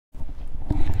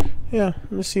Yeah,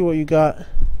 let me see what you got.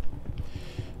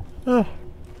 Oh.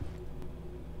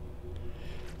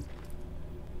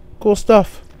 Cool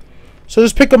stuff. So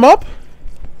just pick them up?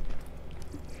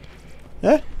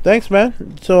 Yeah, thanks,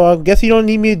 man. So I guess you don't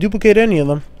need me to duplicate any of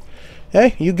them.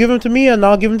 Hey, you give them to me and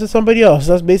I'll give them to somebody else.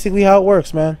 That's basically how it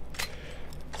works, man.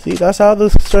 See, that's how the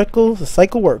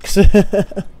cycle works.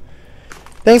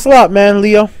 Thanks a lot, man,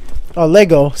 Leo. Oh,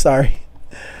 Lego, sorry.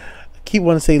 I keep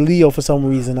wanting to say Leo for some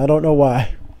reason. I don't know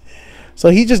why. So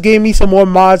he just gave me some more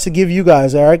mods to give you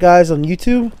guys. Alright, guys, on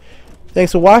YouTube.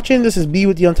 Thanks for watching. This is B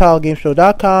with the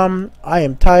UntitledGameShow.com. I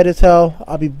am tired as hell.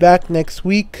 I'll be back next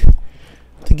week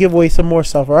to give away some more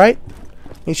stuff, alright?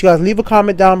 Make sure you guys leave a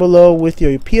comment down below with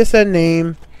your PSN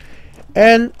name.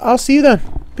 And I'll see you then.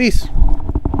 Peace.